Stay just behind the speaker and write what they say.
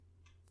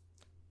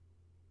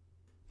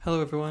Hello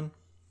everyone,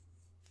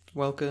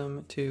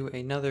 welcome to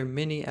another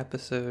mini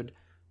episode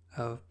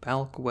of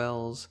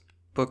Balkwell's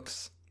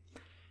Books.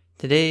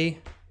 Today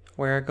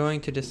we're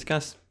going to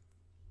discuss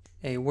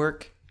a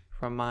work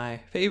from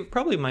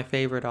probably my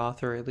favorite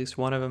author, at least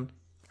one of them,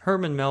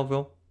 Herman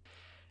Melville.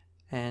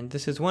 And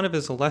this is one of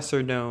his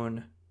lesser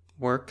known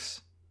works.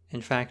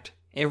 In fact,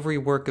 every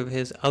work of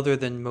his other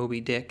than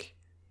Moby Dick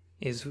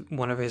is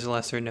one of his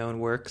lesser known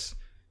works.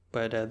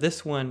 But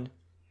this one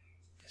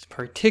is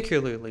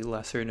particularly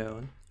lesser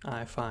known,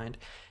 I find.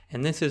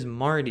 And this is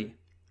Mardi,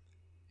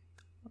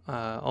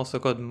 also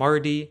called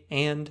Mardi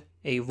and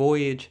A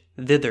Voyage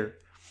Thither.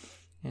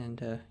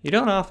 And you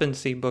don't often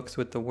see books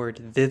with the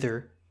word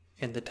thither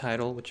in the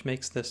title, which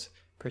makes this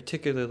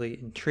particularly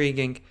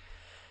intriguing.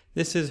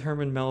 This is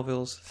Herman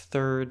Melville's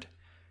third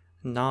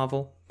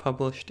novel,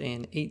 published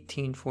in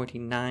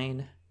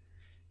 1849.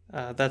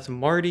 That's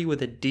Mardi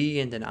with a D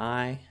and an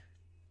I.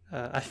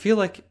 I feel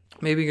like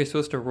maybe you're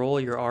supposed to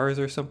roll your R's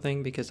or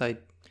something, because I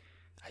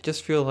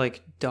just feel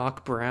like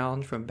Doc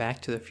Brown from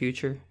Back to the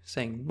Future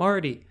saying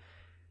Mardi.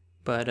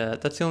 But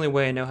that's the only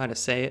way I know how to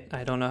say it.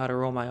 I don't know how to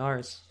roll my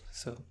R's.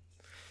 So,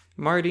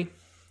 Mardi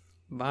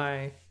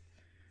by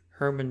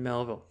Herman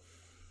Melville.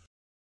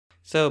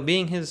 So,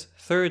 being his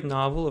third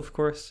novel, of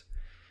course,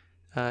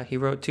 he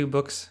wrote two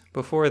books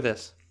before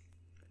this.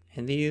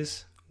 And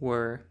these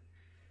were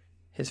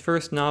his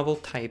first novel,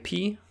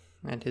 Typee,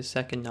 and his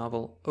second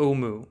novel,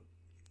 Omoo.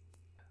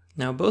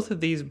 Now, both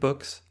of these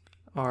books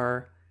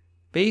are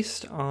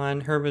based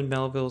on Herman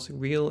Melville's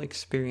real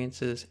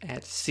experiences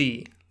at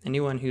sea.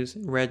 Anyone who's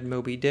read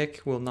Moby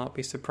Dick will not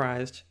be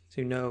surprised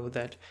to know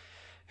that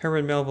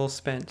Herman Melville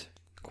spent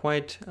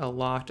quite a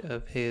lot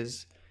of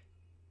his,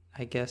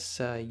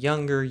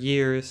 younger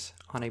years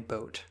on a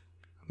boat.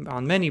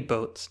 On many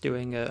boats,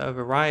 doing a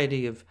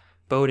variety of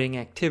boating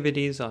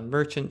activities on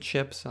merchant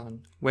ships,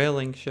 on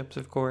whaling ships,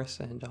 of course,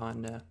 and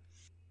on...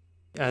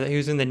 he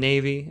was in the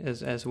Navy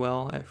as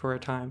well for a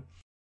time.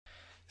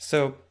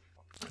 So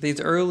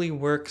these early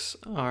works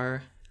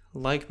are,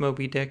 like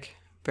Moby Dick,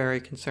 very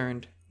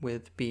concerned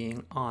with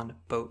being on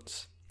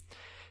boats.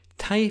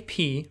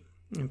 Typee,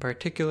 in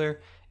particular,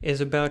 is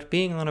about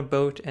being on a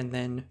boat and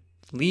then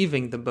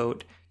leaving the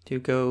boat to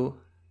go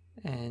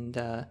and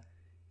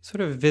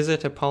sort of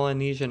visit a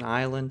Polynesian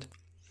island.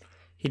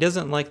 He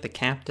doesn't like the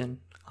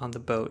captain on the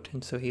boat,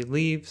 and so he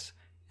leaves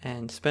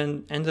and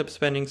ends up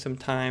spending some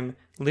time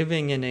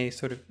living in a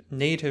sort of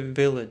native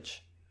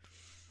village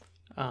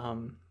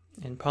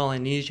in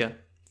Polynesia,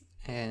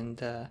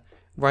 and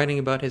writing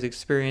about his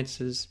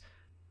experiences,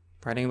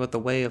 writing about the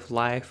way of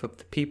life of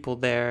the people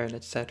there, and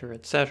etc.,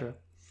 etc.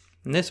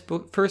 And this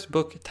first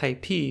book,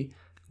 Typee,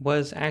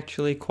 was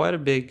actually quite a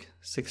big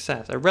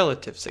success, a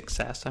relative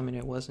success. I mean,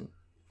 it wasn't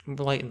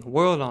lighting the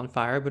world on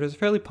fire, but it was a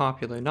fairly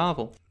popular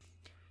novel.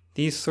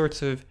 These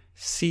sorts of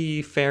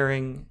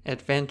seafaring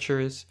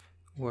adventures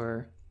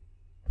were,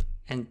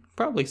 and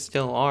probably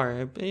still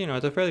are,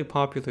 it's a fairly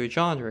popular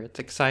genre. It's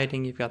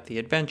exciting. You've got the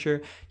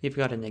adventure, you've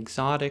got an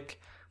exotic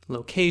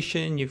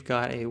location, you've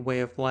got a way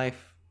of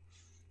life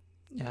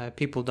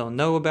people don't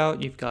know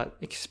about, you've got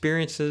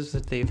experiences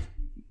that they've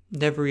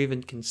never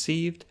even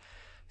conceived.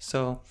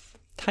 So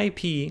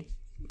Typee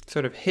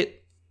sort of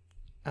hit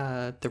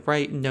the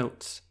right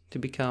notes to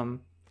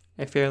become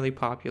a fairly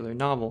popular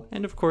novel.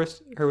 And of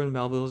course, Herman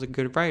Melville is a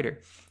good writer.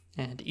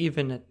 And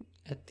even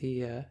at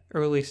the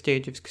early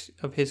stage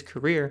of his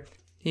career,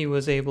 he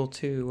was able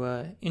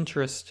to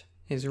interest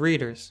his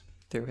readers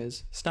through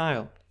his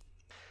style.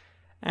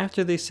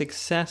 After the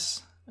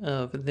success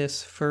of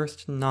this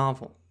first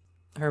novel,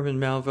 Herman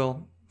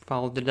Melville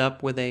followed it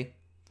up with a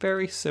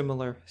very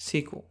similar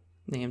sequel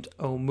named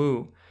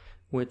Omoo,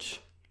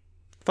 which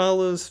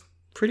follows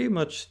pretty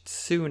much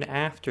soon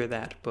after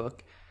that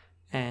book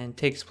and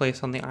takes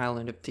place on the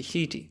island of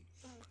Tahiti.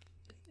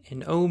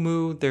 In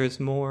Omoo, there's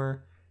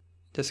more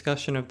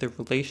discussion of the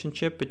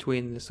relationship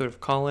between the sort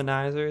of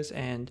colonizers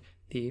and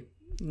the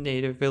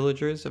native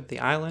villagers of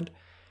the island.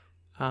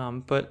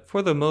 But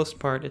for the most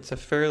part, it's a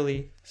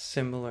fairly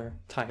similar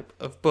type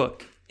of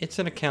book. It's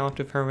an account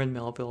of Herman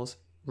Melville's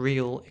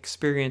real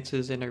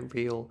experiences in a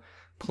real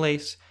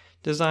place,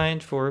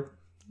 designed for,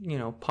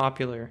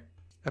 popular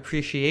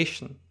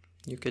appreciation,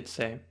 you could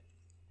say.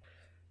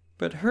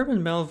 But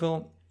Herman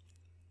Melville,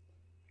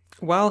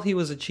 while he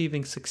was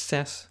achieving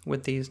success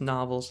with these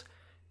novels,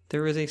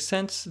 there was a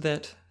sense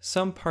that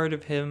some part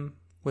of him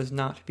was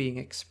not being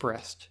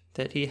expressed,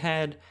 that he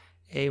had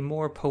a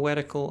more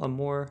poetical, a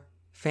more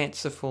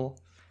fanciful,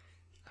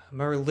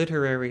 more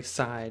literary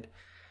side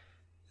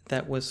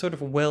that was sort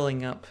of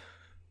welling up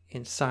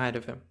inside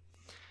of him.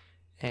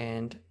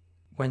 And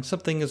when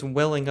something is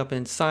welling up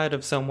inside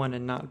of someone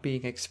and not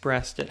being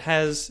expressed, it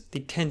has the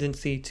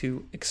tendency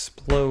to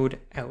explode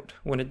out.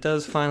 When it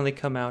does finally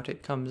come out,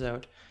 it comes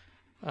out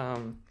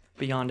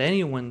beyond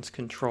anyone's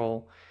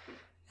control,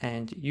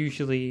 and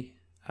usually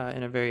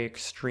in a very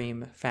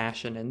extreme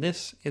fashion. And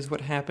this is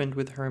what happened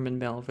with Herman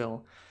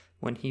Melville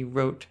when he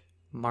wrote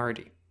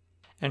Mardi.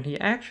 And he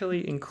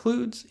actually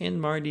includes in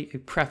Mardi a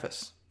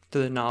preface to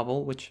the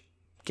novel, which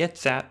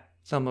gets at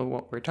some of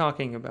what we're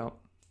talking about.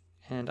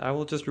 And I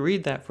will just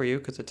read that for you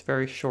because it's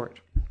very short.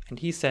 And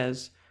he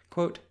says,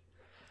 quote,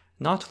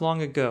 "Not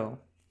long ago,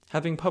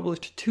 having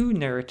published 2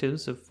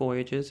 narratives of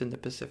voyages in the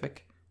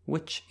Pacific,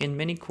 which in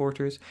many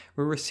quarters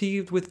were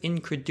received with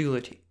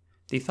incredulity,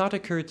 the thought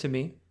occurred to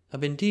me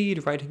of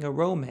indeed writing a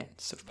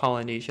romance of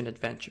Polynesian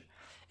adventure,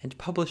 and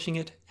publishing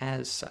it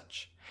as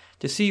such,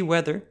 to see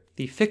whether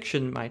the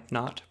fiction might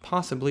not,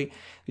 possibly,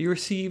 be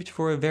received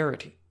for a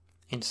verity,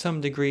 in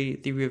some degree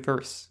the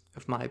reverse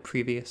of my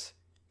previous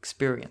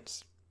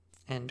experience."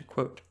 End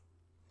quote.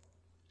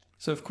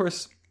 So, of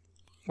course,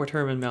 what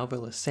Herman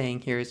Melville is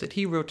saying here is that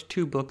he wrote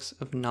 2 books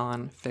of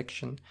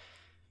non-fiction,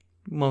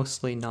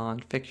 mostly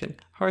non-fiction.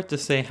 Hard to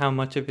say how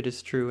much of it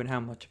is true and how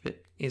much of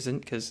it isn't,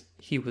 because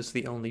he was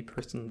the only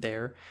person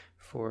there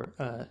for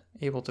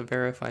able to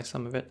verify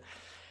some of it.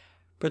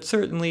 But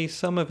certainly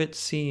some of it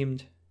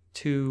seemed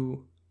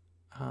too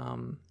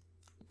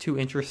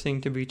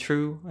interesting to be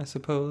true, I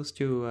suppose,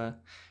 too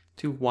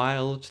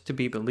wild to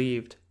be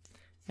believed.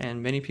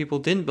 And many people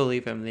didn't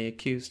believe him. They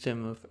accused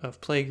him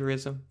of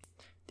plagiarism.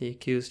 They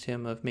accused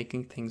him of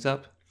making things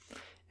up.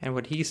 And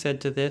what he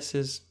said to this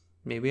is,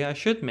 maybe I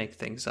should make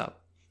things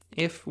up.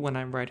 If, when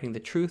I'm writing the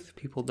truth,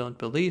 people don't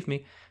believe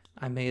me,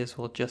 I may as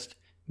well just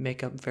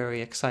make up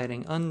very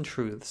exciting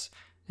untruths,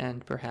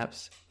 and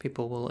perhaps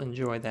people will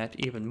enjoy that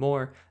even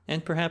more,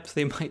 and perhaps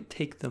they might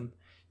take them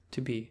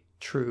to be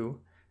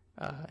true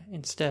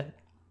instead.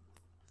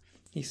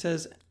 He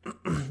says,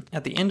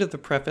 at the end of the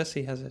preface,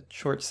 he has a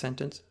short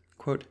sentence,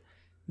 quote,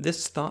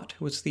 "This thought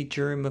was the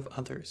germ of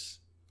others,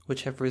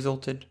 which have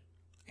resulted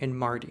in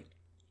Mardi."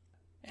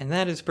 And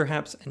that is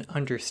perhaps an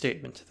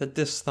understatement, that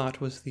this thought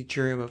was the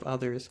germ of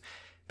others,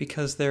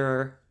 because there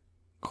are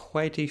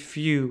quite a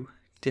few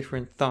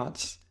different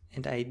thoughts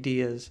and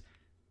ideas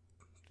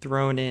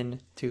thrown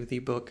in to the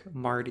book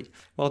Mardi.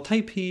 While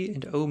Taipei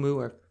and Omu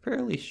are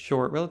fairly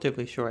short,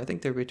 relatively short, I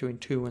think they're between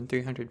 200 and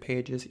 300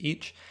 pages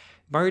each,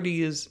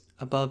 Mardi is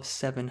above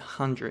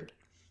 700.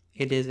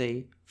 It is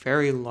a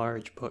very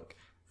large book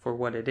for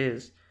what it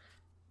is,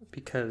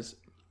 because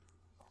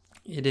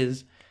it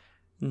is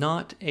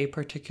not a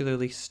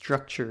particularly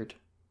structured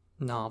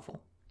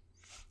novel.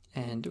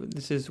 And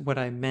this is what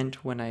I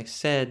meant when I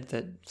said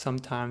that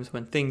sometimes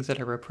when things that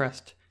are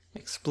repressed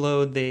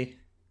explode,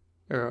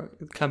 or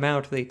come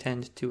out, they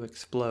tend to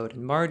explode.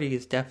 And Mardi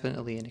is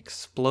definitely an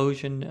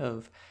explosion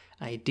of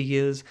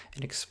ideas,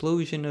 an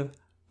explosion of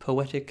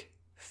poetic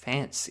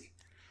fancy.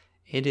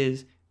 It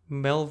is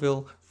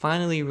Melville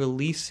finally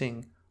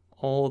releasing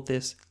all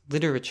this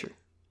literature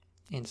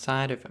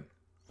inside of him.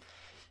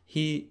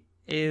 He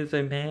is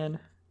a man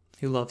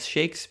who loves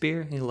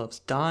Shakespeare, he loves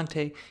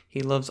Dante,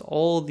 he loves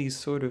all these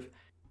sort of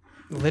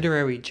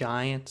literary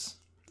giants,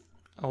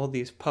 all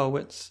these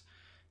poets,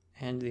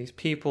 and these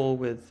people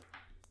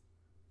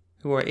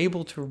who are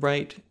able to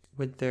write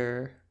with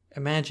their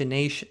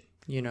imagination.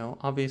 You know,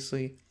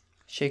 obviously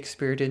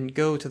Shakespeare didn't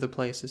go to the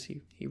places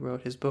he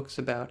wrote his books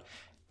about.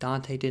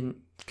 Dante didn't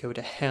go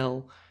to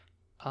hell.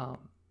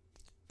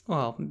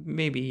 Well,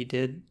 maybe he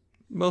did.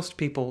 Most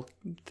people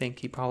think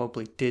he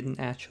probably didn't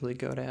actually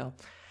go to hell.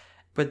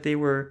 But they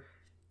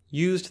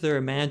used their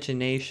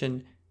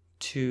imagination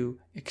to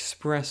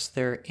express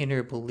their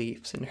inner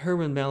beliefs. And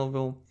Herman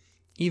Melville,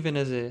 even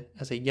as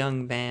a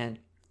young man,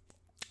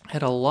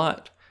 had a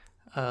lot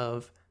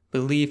of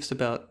beliefs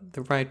about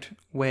the right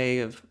way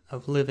of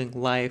living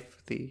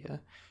life, the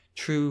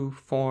true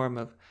form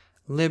of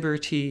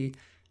liberty,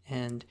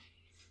 and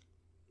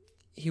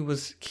he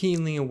was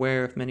keenly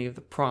aware of many of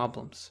the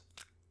problems,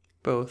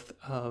 both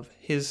of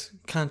his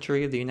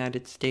country, the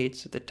United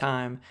States at the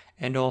time,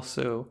 and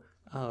also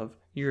of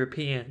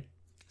European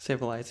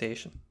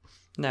civilization.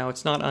 Now,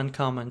 it's not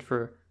uncommon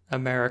for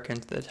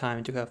Americans at the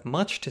time to have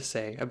much to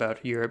say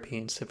about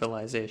European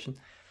civilization,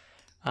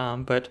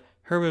 but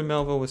Herman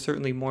Melville was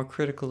certainly more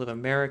critical of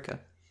America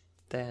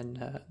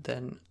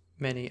than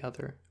many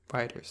other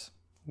writers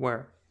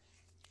were.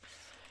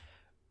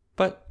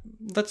 But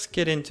let's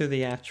get into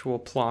the actual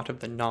plot of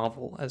the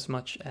novel, as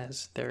much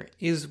as there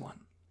is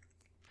one.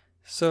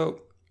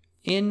 So,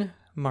 in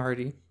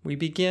Mardi, we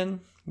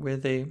begin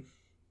with a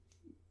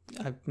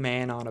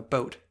man on a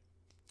boat,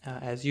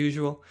 as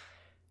usual,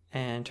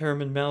 and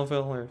Herman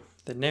Melville, or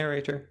the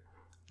narrator,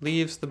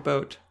 leaves the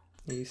boat,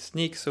 he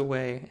sneaks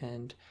away,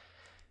 and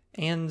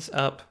ends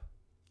up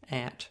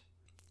at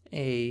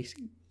a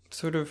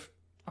sort of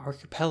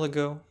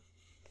archipelago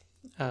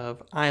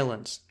of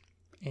islands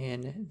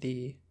in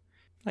the,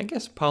 I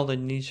guess,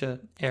 Polynesia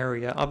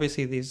area.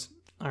 Obviously, these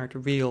aren't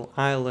real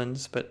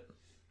islands, but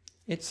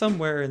it's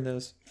somewhere in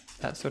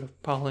that sort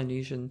of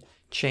Polynesian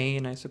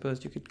chain, I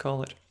suppose you could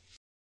call it.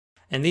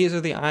 And these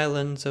are the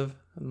islands of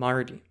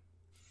Mardi.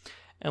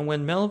 And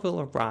when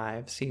Melville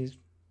arrives, he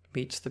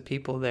meets the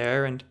people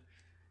there, and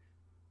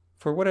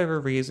for whatever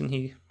reason,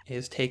 he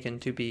is taken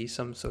to be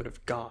some sort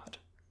of god,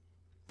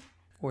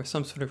 or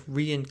some sort of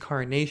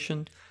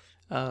reincarnation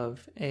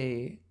of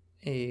a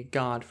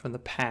god from the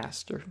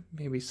past, or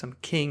maybe some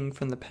king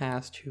from the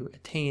past who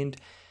attained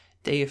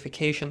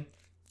deification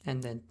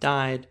and then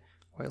died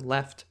or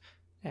left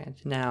And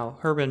now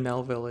Herman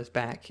Melville is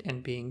back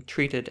and being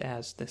treated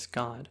as this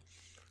god.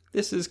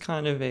 This is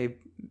kind of a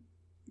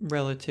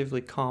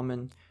relatively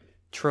common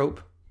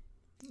trope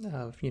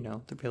of,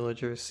 the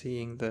villagers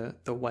seeing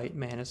the white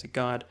man as a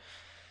god.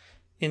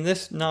 In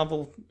this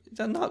novel,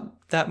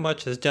 not that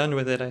much is done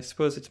with it. I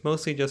suppose it's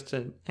mostly just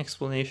an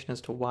explanation as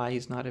to why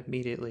he's not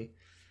immediately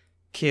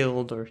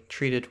killed or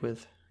treated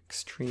with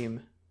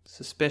extreme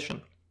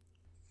suspicion.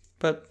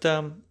 But,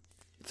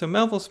 so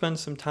Melville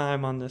spends some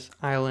time on this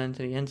island,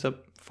 and he ends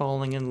up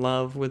falling in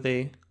love with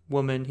a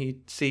woman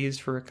he sees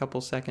for a couple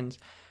seconds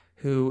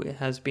who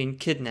has been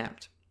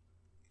kidnapped.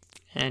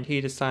 And he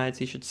decides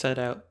he should set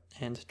out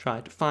and try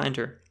to find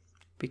her,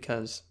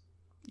 because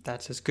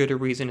that's as good a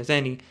reason as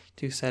any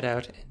to set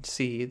out and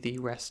see the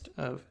rest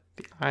of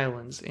the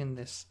islands in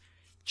this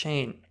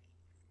chain.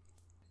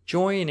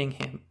 Joining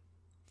him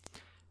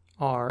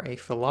are a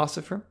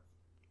philosopher,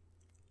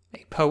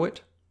 a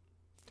poet,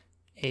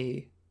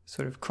 a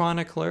sort of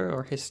chronicler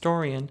or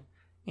historian,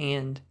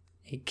 and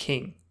a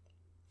king.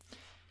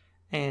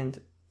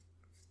 And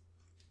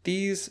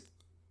these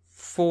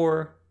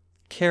 4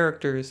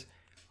 characters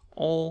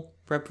all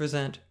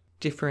represent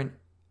different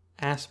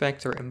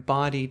aspects or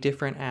embody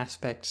different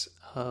aspects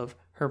of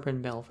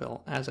Herman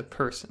Melville as a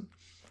person.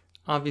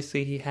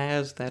 Obviously, he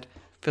has that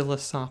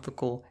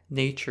philosophical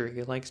nature.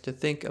 He likes to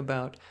think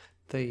about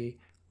the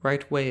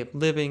right way of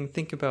living,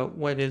 think about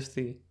what is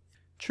the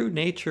true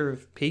nature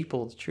of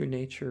people, the true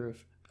nature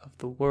of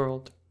the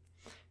world.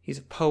 He's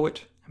a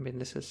poet. I mean,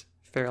 this is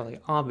fairly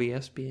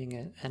obvious,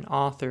 being an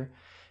author,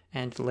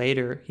 and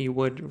later he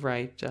would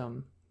write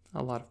a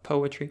lot of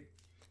poetry.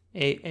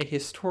 A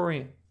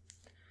historian.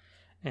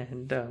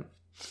 And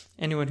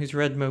anyone who's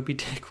read Moby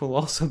Dick will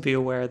also be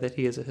aware that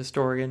he is a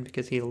historian,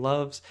 because he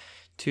loves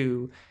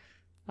to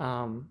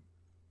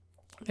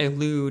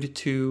allude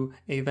to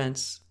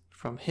events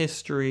from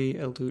history,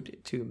 allude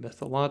to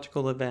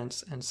mythological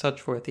events, and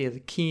such forth. He has a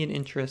keen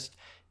interest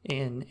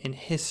in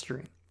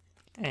history.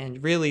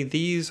 And really,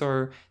 these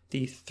are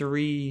the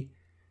 3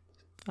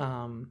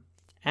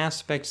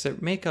 aspects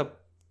that make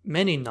up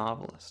many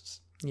novelists.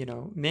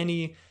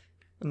 Many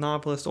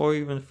novelists or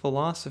even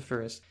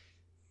philosophers,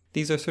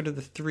 these are sort of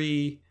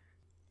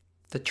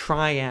the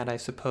triad, I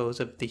suppose,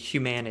 of the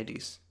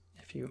humanities,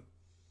 if you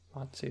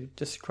want to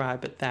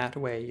describe it that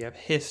way. You have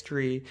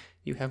history,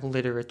 you have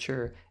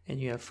literature, and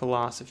you have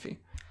philosophy.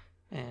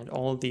 And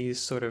all these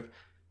sort of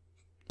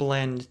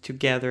blend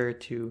together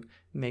to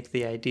make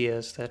the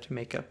ideas that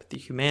make up the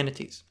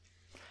humanities.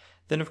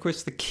 Then, of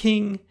course, the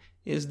king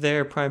is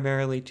there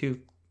primarily to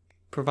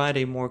provide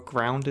a more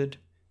grounded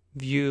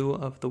view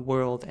of the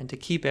world and to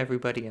keep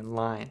everybody in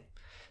line.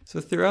 So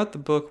throughout the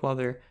book, while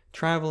they're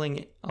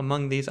traveling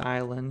among these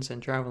islands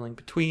and traveling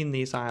between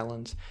these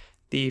islands,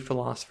 the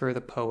philosopher,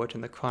 the poet,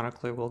 and the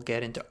chronicler will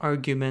get into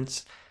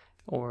arguments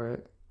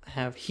or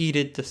have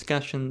heated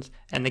discussions,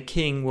 and the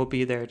king will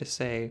be there to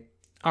say,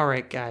 all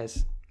right,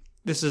 guys,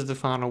 this is the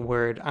final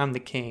word. I'm the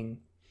king.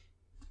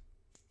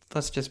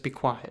 Let's just be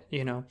quiet,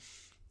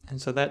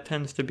 And so that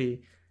tends to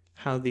be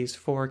how these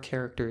 4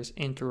 characters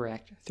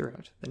interact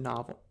throughout the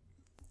novel.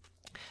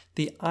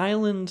 The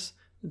islands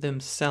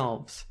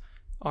themselves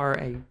are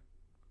a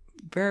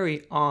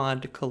very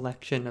odd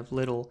collection of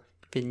little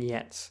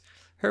vignettes.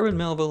 Herman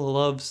Melville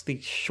loves the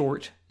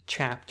short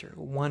chapter,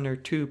 1 or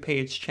 2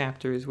 page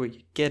chapters where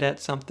you get at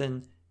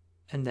something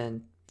and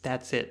then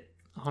that's it,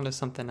 on to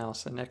something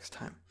else the next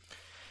time.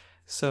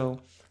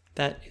 So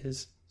that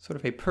is sort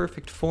of a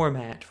perfect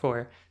format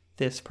for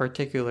this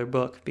particular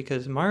book,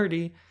 because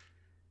Mardi,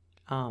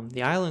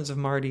 the islands of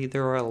Mardi,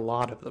 there are a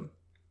lot of them.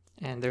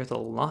 And there's a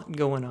lot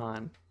going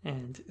on.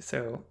 And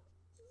so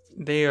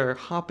they are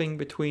hopping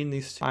between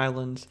these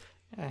islands,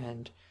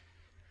 and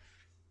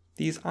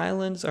these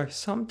islands are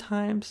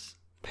sometimes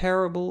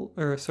parable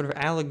or sort of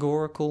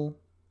allegorical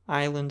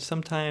islands.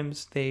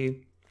 Sometimes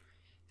they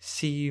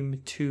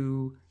seem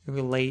to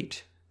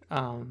relate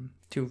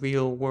to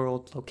real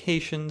world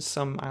locations.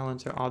 Some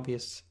islands are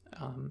obvious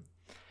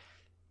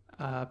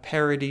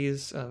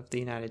parodies of the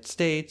United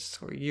States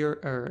or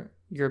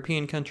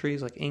European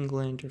countries like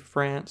England or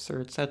France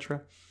or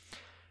etc.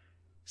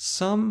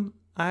 Some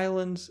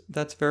islands,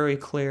 that's very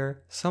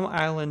clear. Some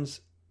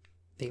islands,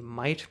 they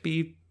might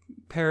be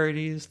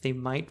parodies, they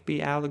might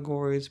be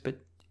allegories, but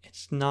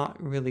it's not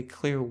really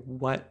clear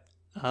what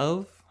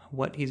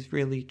he's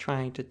really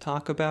trying to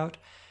talk about.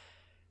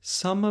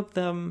 Some of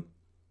them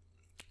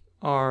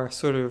are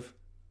sort of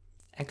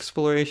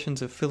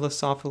explorations of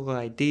philosophical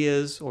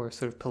ideas or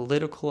sort of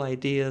political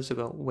ideas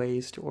about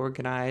ways to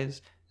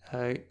organize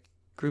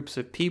groups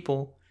of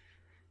people,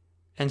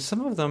 and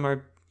some of them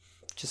are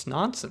just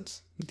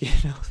nonsense.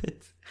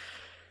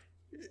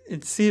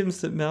 It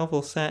seems that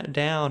Melville sat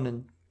down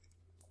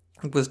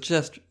and was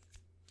just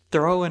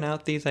throwing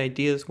out these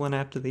ideas one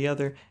after the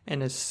other,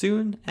 and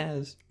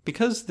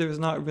because there's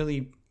not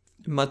really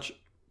much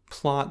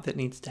plot that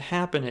needs to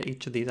happen at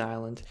each of these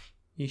islands,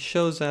 he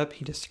shows up,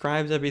 he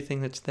describes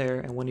everything that's there,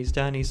 and when he's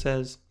done, he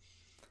says,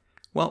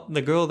 well,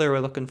 the girl they were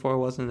looking for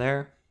wasn't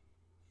there.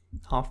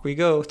 Off we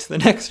go to the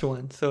next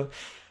one. So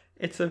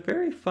It's a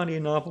very funny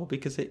novel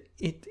because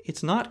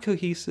it's not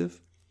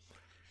cohesive,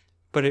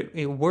 but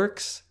it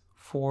works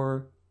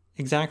for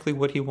exactly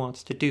what he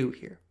wants to do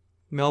here.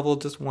 Melville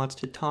just wants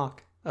to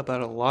talk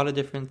about a lot of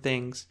different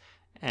things,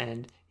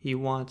 and he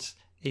wants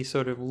a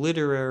sort of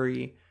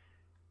literary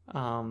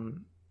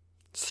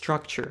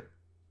structure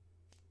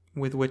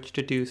with which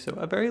to do so.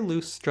 A very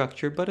loose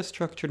structure, but a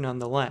structure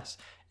nonetheless.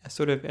 A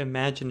sort of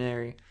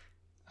imaginary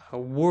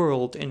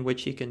world in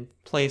which he can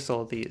place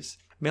all these.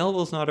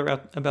 Melville's not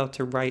about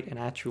to write an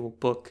actual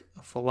book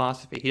of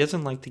philosophy. He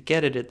doesn't like to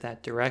get at it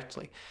that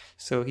directly.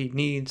 So he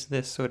needs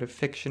this sort of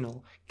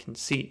fictional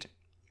conceit.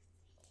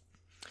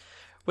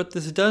 What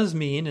this does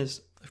mean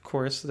is, of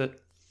course,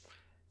 that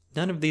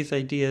none of these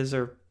ideas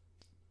are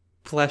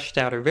fleshed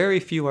out, or very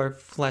few are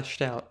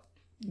fleshed out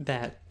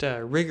that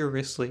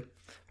rigorously.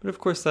 But of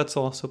course, that's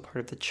also part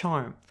of the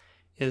charm,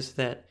 is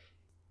that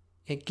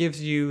it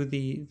gives you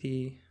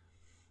the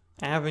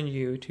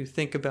avenue to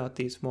think about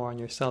these more on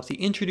yourselves. He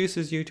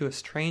introduces you to a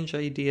strange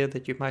idea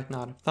that you might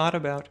not have thought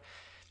about,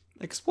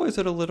 explores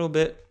it a little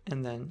bit,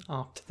 and then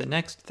off to the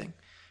next thing.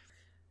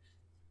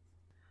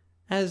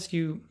 As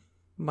you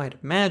might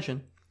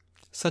imagine,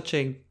 such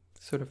a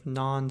sort of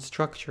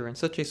non-structure and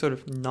such a sort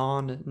of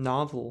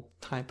non-novel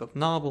type of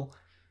novel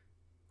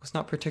was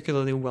not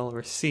particularly well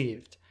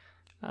received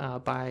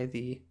by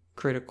the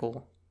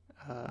critical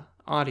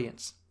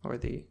audience, or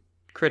the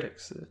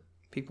critics, the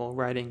people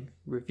writing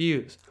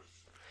reviews.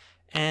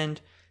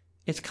 And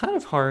it's kind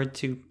of hard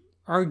to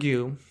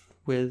argue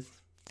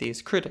with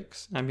these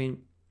critics. I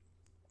mean,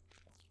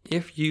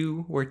 if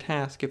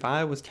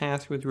I was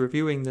tasked with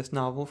reviewing this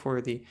novel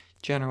for the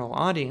general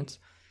audience,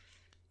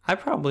 I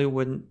probably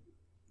wouldn't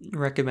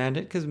recommend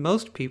it because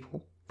most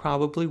people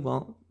probably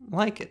won't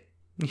like it.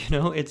 You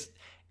know, it's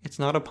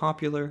not a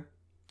popular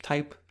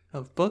type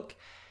of book.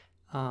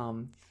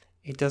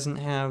 It doesn't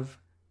have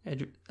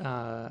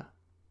a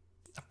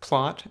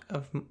plot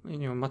of,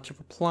 much of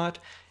a plot.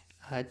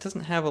 It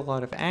doesn't have a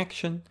lot of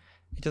action.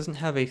 It doesn't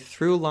have a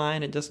through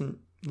line. It doesn't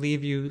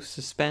leave you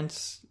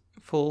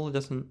suspenseful. It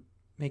doesn't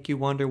make you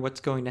wonder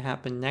what's going to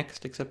happen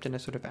next, except in a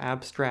sort of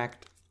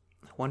abstract,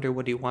 I wonder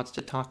what he wants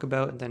to talk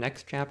about in the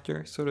next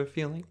chapter sort of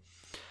feeling.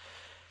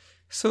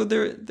 So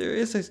there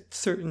is a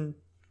certain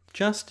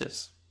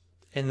justice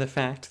in the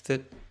fact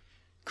that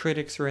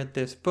critics read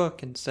this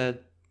book and said,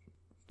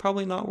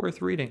 probably not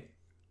worth reading,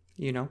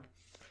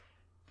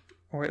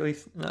 or at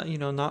least,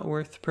 not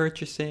worth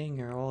purchasing,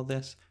 or all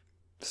this.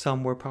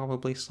 Some were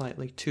probably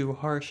slightly too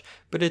harsh,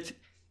 but it's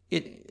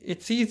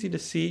easy to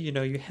see,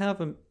 you have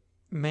a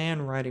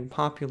man writing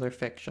popular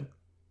fiction,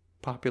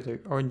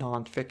 popular or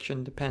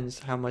non-fiction, depends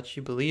how much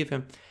you believe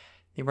him.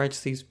 He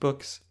writes these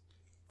books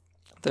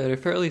that are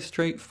fairly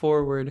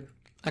straightforward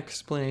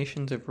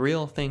explanations of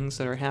real things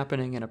that are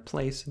happening in a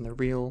place in the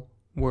real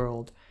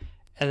world,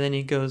 and then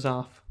he goes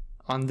off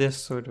on this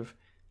sort of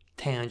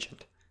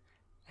tangent.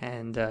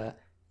 And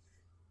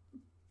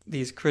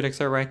these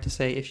critics are right to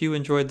say, if you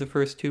enjoyed the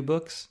first two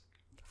books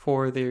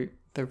for the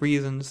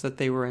reasons that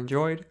they were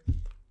enjoyed,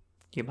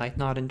 you might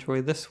not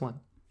enjoy this one.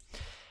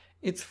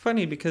 It's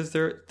funny because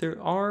there is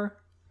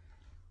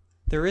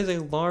a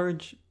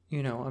large,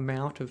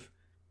 amount of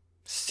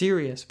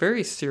serious,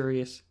 very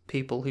serious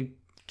people who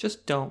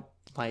just don't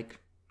like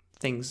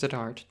things that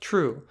aren't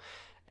true.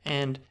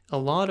 And a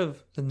lot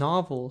of the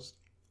novels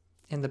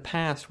in the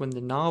past, when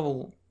the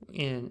novel,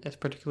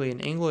 particularly in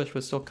English,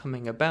 was still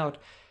coming about,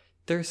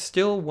 there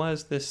still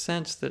was this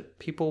sense that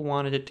people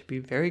wanted it to be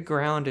very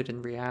grounded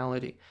in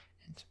reality.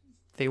 And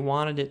they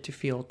wanted it to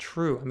feel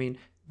true. I mean,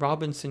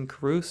 Robinson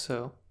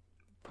Crusoe,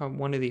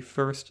 one of the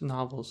first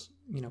novels,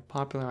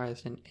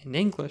 popularized in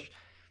English,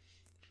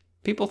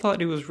 people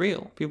thought it was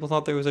real. People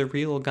thought there was a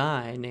real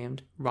guy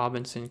named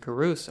Robinson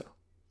Crusoe.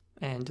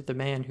 And the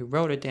man who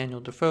wrote it,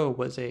 Daniel Defoe,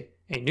 was a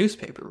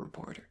newspaper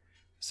reporter.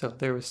 So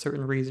there was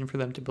certain reason for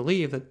them to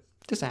believe that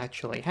this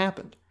actually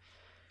happened.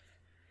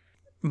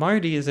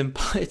 Mardi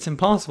it's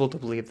impossible to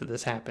believe that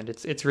this happened.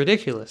 It's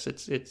ridiculous.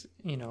 It's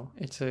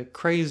a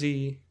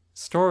crazy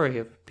story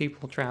of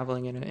people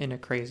traveling in a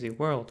crazy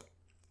world.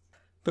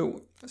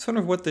 But sort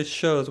of what this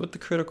shows, what the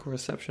critical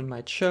reception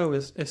might show,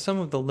 is some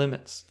of the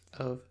limits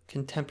of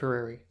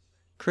contemporary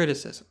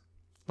criticism.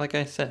 Like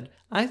I said,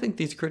 I think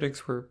these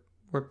critics were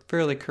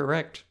fairly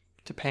correct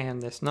to pan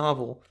this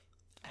novel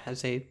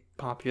as a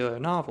popular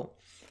novel.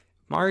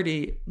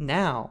 Mardi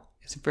now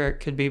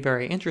could be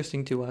very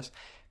interesting to us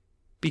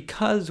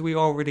because we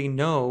already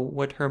know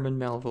what Herman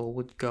Melville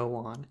would go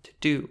on to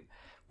do.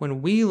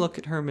 When we look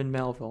at Herman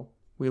Melville,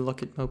 we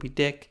look at Moby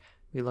Dick,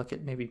 we look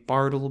at maybe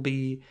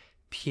Bartleby,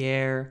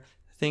 Pierre,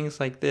 things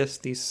like this,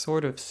 these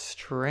sort of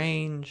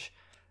strange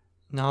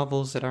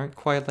novels that aren't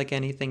quite like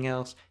anything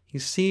else. You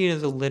see it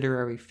as a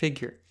literary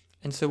figure.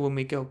 And so when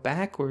we go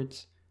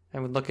backwards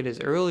and we look at his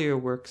earlier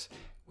works,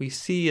 we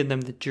see in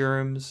them the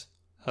germs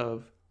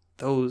of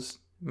those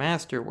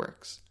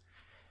masterworks.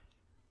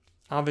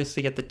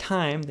 Obviously, at the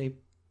time, they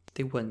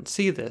wouldn't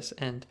see this,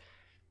 and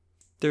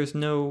there's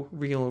no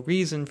real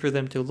reason for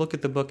them to look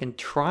at the book and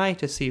try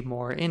to see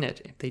more in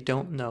it if they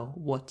don't know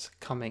what's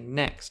coming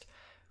next.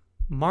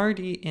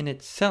 Mardi in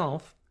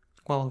itself,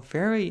 while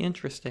very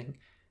interesting,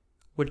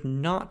 would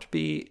not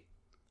be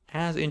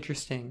as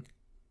interesting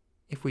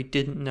if we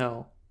didn't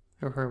know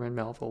who Herman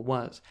Melville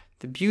was.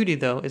 The beauty,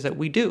 though, is that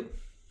we do.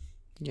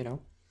 You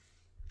know,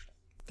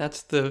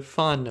 that's the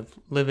fun of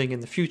living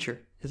in the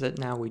future, is that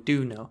now we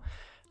do know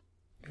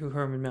who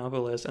Herman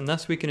Melville is, and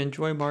thus we can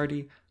enjoy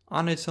Mardi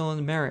on its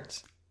own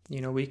merits.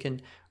 You know, we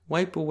can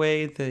wipe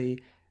away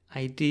the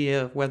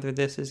idea of whether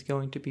this is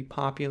going to be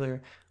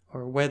popular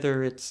or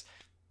whether it's,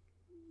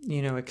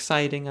 you know,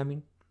 exciting. I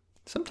mean,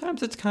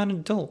 sometimes it's kind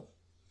of dull,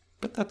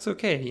 but that's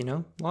okay, you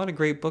know. A lot of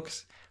great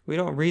books, we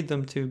don't read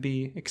them to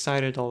be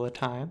excited all the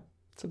time.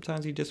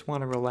 Sometimes you just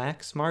want to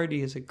relax.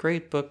 Mardi is a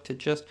great book to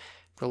just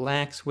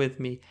relax with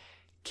me,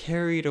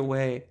 carried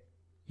away,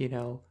 you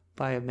know,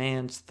 by a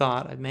man's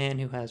thought, a man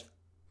who has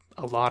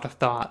a lot of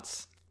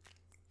thoughts,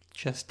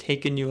 just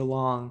taking you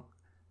along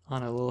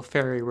on a little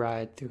ferry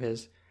ride through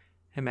his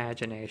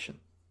imagination.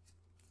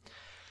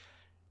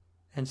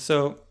 And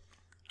so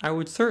I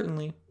would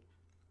certainly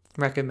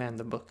recommend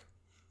the book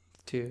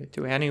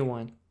to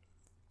anyone,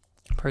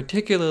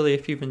 particularly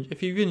if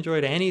you've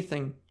enjoyed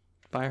anything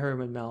by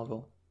Herman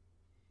Melville,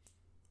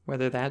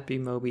 whether that be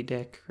Moby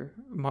Dick or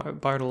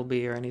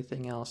Bartleby or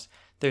anything else.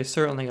 There's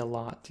certainly a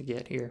lot to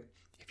get here.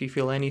 If you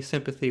feel any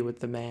sympathy with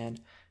the man,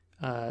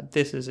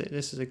 this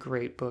is a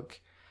great book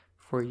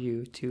for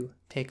you to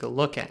take a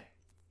look at.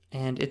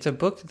 And it's a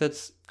book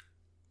that's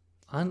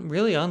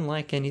really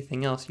unlike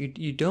anything else.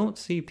 You don't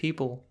see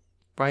people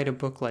write a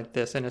book like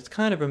this, and it's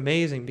kind of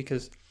amazing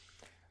because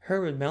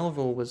Herman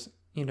Melville was,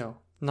 you know,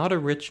 not a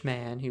rich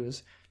man. He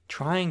was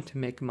trying to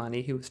make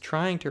money. He was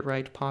trying to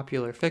write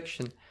popular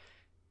fiction,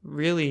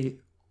 really,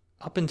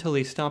 up until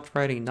he stopped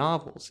writing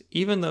novels.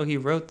 Even though he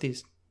wrote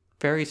these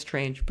very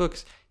strange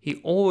books, he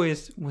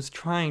always was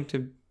trying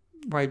to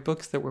write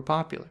books that were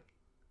popular,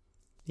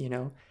 you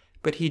know,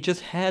 but he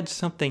just had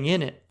something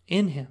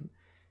in him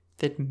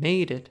that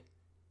made it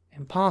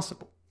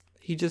impossible.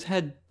 He just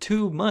had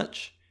too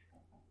much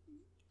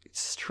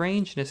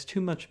strangeness,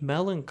 too much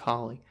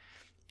melancholy,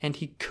 and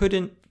he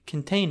couldn't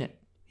contain it.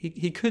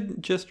 He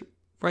couldn't just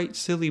write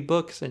silly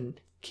books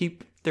and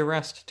keep the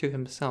rest to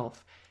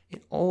himself.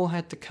 It all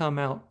had to come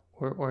out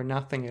or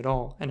nothing at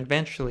all. And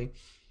eventually,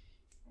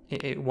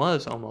 it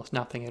was almost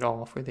nothing at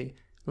all for the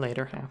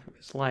later half of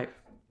his life.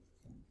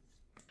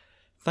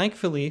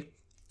 Thankfully,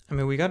 I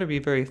mean, we got to be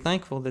very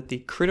thankful that the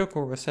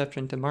critical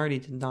reception to Mardi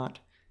did not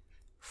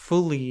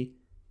fully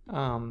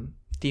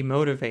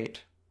demotivate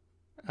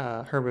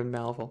Herman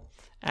Melville.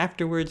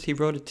 Afterwards, he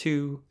wrote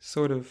two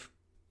sort of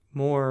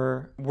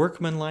more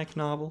workmanlike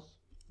novels,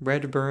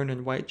 Red Burn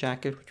and White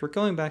Jacket, which were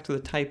going back to the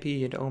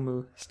Typee and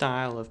Omu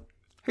style of,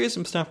 here's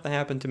some stuff that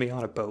happened to me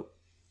on a boat.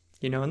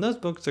 You know, and those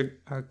books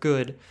are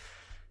good.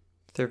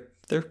 They're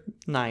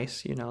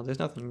nice, you know, there's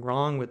nothing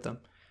wrong with them.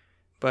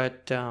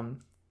 But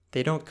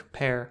they don't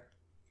compare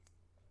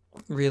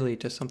really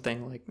to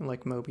something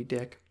like Moby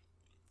Dick,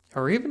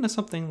 or even to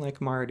something like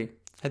Mardi.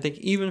 I think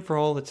even for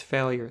all its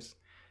failures,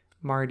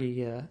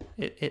 Mardi,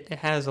 it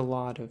has a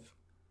lot of,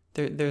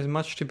 there's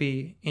much to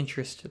be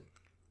interested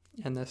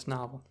in this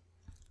novel.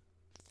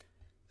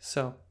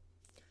 So,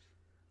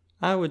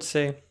 I would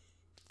say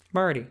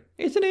Mardi,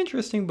 it's an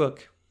interesting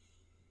book.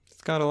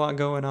 It's got a lot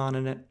going on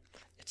in it.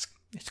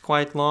 It's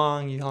quite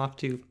long. You'll have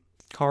to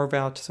carve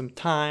out some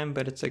time,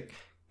 but it's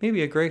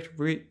maybe a great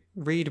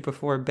read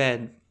before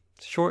bed.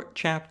 Short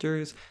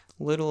chapters,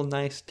 little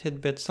nice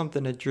tidbits,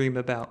 something to dream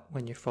about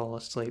when you fall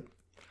asleep.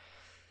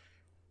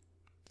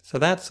 So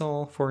that's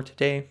all for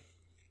today.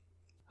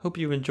 Hope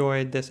you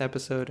enjoyed this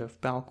episode of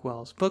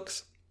Balkwell's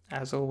Books.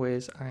 As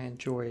always, I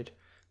enjoyed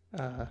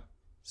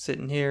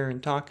sitting here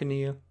and talking to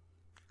you.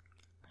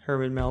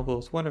 Herman Melville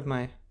is one of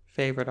my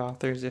favorite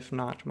authors, if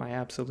not my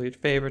absolute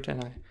favorite,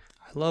 and I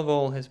love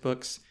all his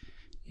books,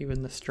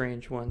 even the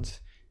strange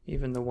ones,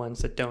 even the ones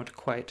that don't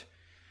quite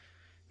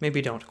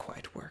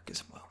work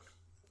as well.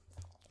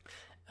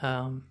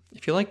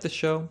 If you like the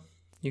show,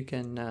 you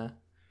can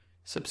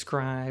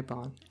subscribe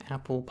on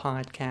Apple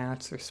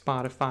Podcasts or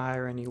Spotify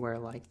or anywhere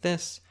like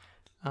this,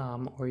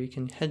 or you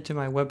can head to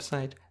my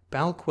website,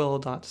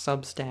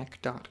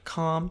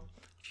 balquill.substack.com.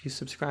 If you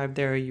subscribe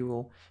there, you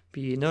will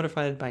be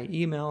notified by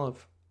email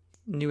of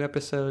new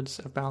episodes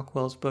of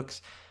Balkwell's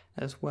Books,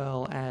 as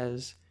well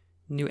as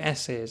new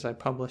essays. I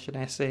publish an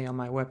essay on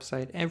my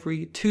website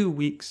every 2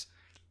 weeks.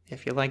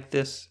 If you like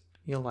this,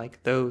 you'll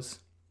like those.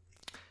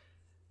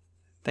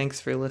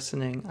 Thanks for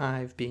listening.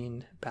 I've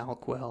been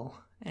Balkwell,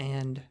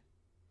 and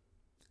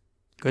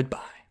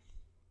goodbye.